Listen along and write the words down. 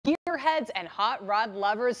gearheads and hot rod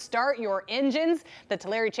lovers, start your engines. The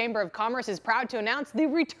Tulare Chamber of Commerce is proud to announce the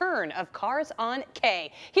return of Cars on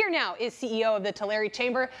K. Here now is CEO of the Tulare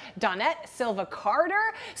Chamber, Donette Silva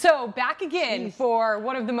Carter. So back again for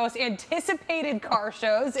one of the most anticipated car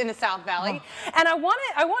shows in the South Valley. And I want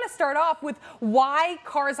to start off with why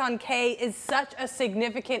Cars on K is such a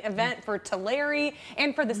significant event for Tulare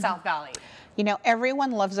and for the South Valley. You know,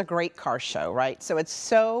 everyone loves a great car show, right? So it's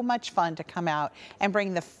so much fun to come out and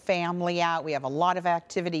bring the family out. We have a lot of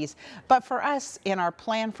activities. But for us, in our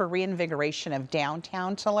plan for reinvigoration of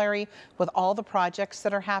downtown Tulare, with all the projects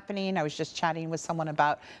that are happening, I was just chatting with someone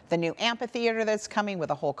about the new amphitheater that's coming with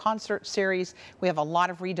a whole concert series. We have a lot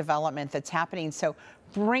of redevelopment that's happening. So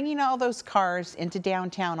bringing all those cars into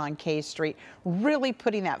downtown on K Street, really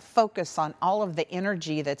putting that focus on all of the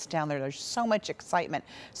energy that's down there. There's so much excitement.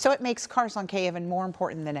 So it makes Cars on K even more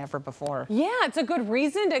important than ever before. Yeah, it's a good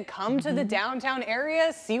reason to come to the downtown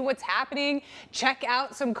area, see what's happening, check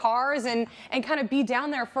out some cars, and kind of be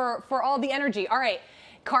down there for all the energy. All right.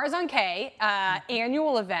 Cars on K,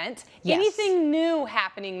 annual event. Yes. Anything new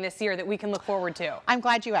happening this year that we can look forward to? I'm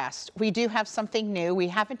glad you asked. We do have something new. We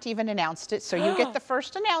haven't even announced it, so you get the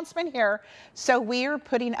first announcement here. So we are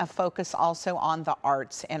putting a focus also on the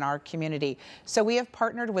arts in our community. So we have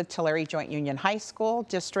partnered with Tulare Joint Union High School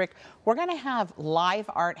District. We're going to have live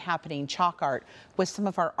art happening, chalk art, with some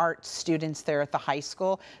of our art students there at the high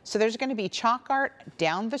school. So there's going to be chalk art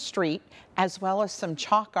down the street, as well as some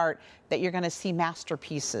chalk art that you're going to see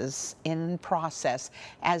masterpieces in process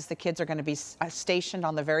as the kids are going to be stationed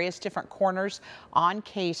on the various different corners on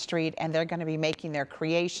K Street, and they're going to be making their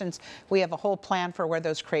creations. We have a whole plan for where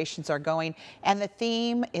those creations are going, and the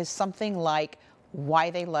theme is something like why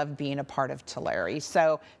they love being a part of Tulare.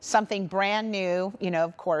 So something brand new, you know,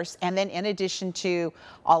 of course, and then in addition to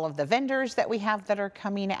all of the vendors that we have that are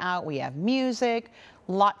coming out, we have music,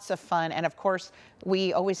 lots of fun, and of course,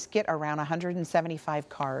 we always get around 175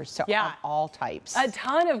 cars, so of all types. A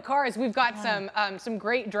ton of cars. We've got some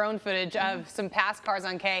great drone footage of some past Cars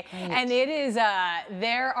on K, and it is,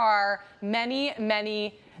 there are many,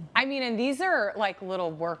 I mean, and these are like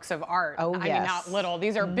little works of art. Oh, I mean, not little.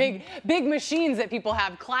 These are big machines that people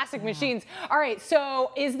have, classic machines. All right,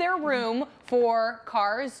 so is there room for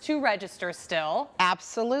cars to register still?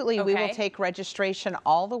 Absolutely. Okay. We will take registration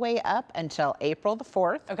all the way up until April the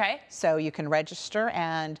 4th. Okay. So you can register,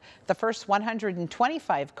 and the first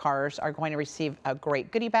 125 cars are going to receive a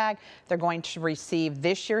great goodie bag. They're going to receive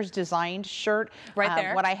this year's designed shirt. Right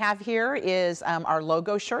there. What I have here is our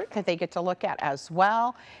logo shirt that they get to look at as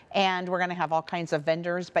well. And we're going to have all kinds of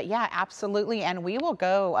vendors, but yeah, absolutely. And we will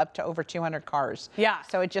go up to over 200 cars. Yeah.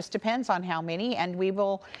 So it just depends on how many, and we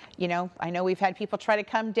will, you know, I know we've had people try to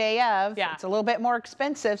come day of. Yeah. It's a little bit more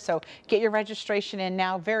expensive, so get your registration in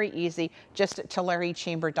now. Very easy, just at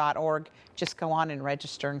tularechamber.org. Just go on and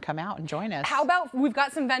register and come out and join us. How about, we've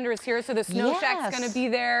got some vendors here, so the Snow Shack's going to be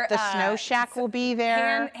there. The Snow Shack will be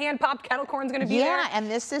there. Hand-popped kettle corn's going to be there. Yeah, and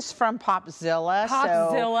this is from Popzilla.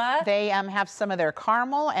 Popzilla. So they have some of their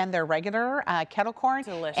caramel and their regular kettle corn.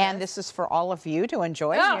 Delicious. And this is for all of you to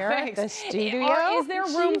enjoy here at the studio. Is there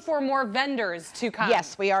room for more vendors to come?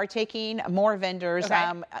 Yes, we are taking more vendors.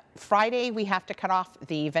 Okay. Friday, we have to cut off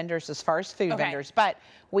the vendors as far as food vendors, but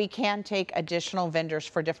we can take additional vendors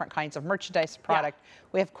for different kinds of merchandise product.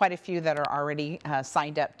 We have quite a few that are already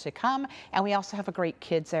signed up to come, and we also have a great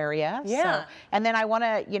kids area. Yeah. So, and then I want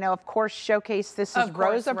to, you know, of course, showcase this is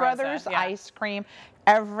Rosa Brothers ice cream.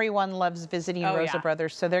 Everyone loves visiting Rosa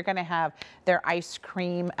Brothers, so they're going to have their ice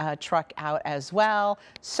cream truck out as well.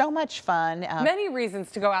 So much fun. Many reasons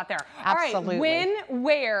to go out there. Absolutely. All right, when,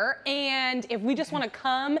 where, and if we just want to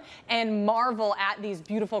come and marvel at these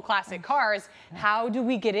beautiful classic cars, how do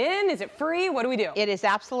we get in? Is it free? What do we do? It is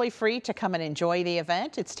absolutely free to come and enjoy the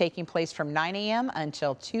event. It's taking place from 9 a.m.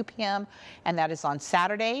 until 2 p.m., and that is on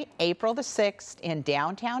Saturday, April the 6th in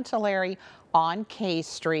downtown Tulare on K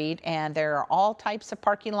Street, and there are all types of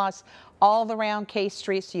parking lots all around K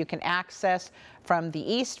Street, so you can access from the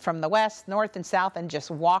east, from the west, north and south, and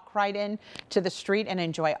just walk right in to the street and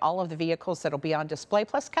enjoy all of the vehicles that'll be on display.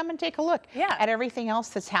 Plus, come and take a look at everything else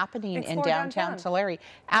that's happening in downtown Tulare.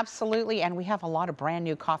 Absolutely, and we have a lot of brand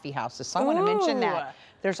new coffee houses, so I want to mention that.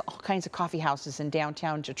 There's all kinds of coffee houses in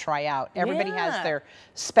downtown to try out. Everybody has their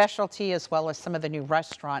specialty, as well as some of the new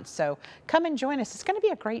restaurants. So come and join us. It's going to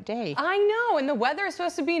be a great day. I know, and the weather is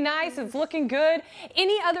supposed to be nice. It's looking good.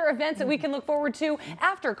 Any other events that we can look forward to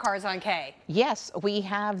after Cars on K? Yes, we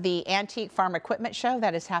have the Antique Farm Equipment Show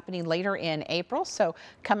that is happening later in April. So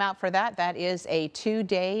come out for that. That is a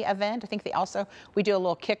 2-day event. I think we do a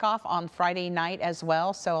little kickoff on Friday night as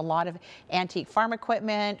well. So a lot of antique farm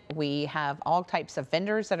equipment. We have all types of vendors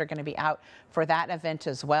vendors that are going to be out for that event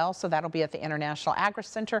as well. So that'll be at the International Agri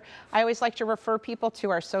Center. I always like to refer people to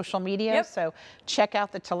our social media. Yep. So check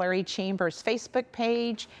out the Tulare Chamber's Facebook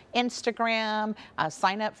page, Instagram,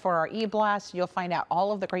 sign up for our e-blast. You'll find out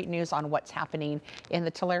all of the great news on what's happening in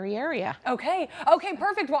the Tulare area. Okay,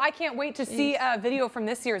 perfect. Well, I can't wait to see a video from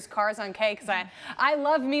this year's Cars on K, because I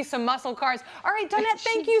love me some muscle cars. All right, Donette,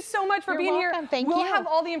 thank you so much for being welcome. here. Thank we'll you. have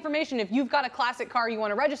all the information. If you've got a classic car you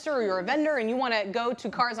want to register, or you're a vendor and you want to go to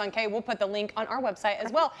Cars on K, we'll put the link on our website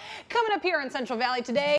as well. Coming up here on Central Valley today.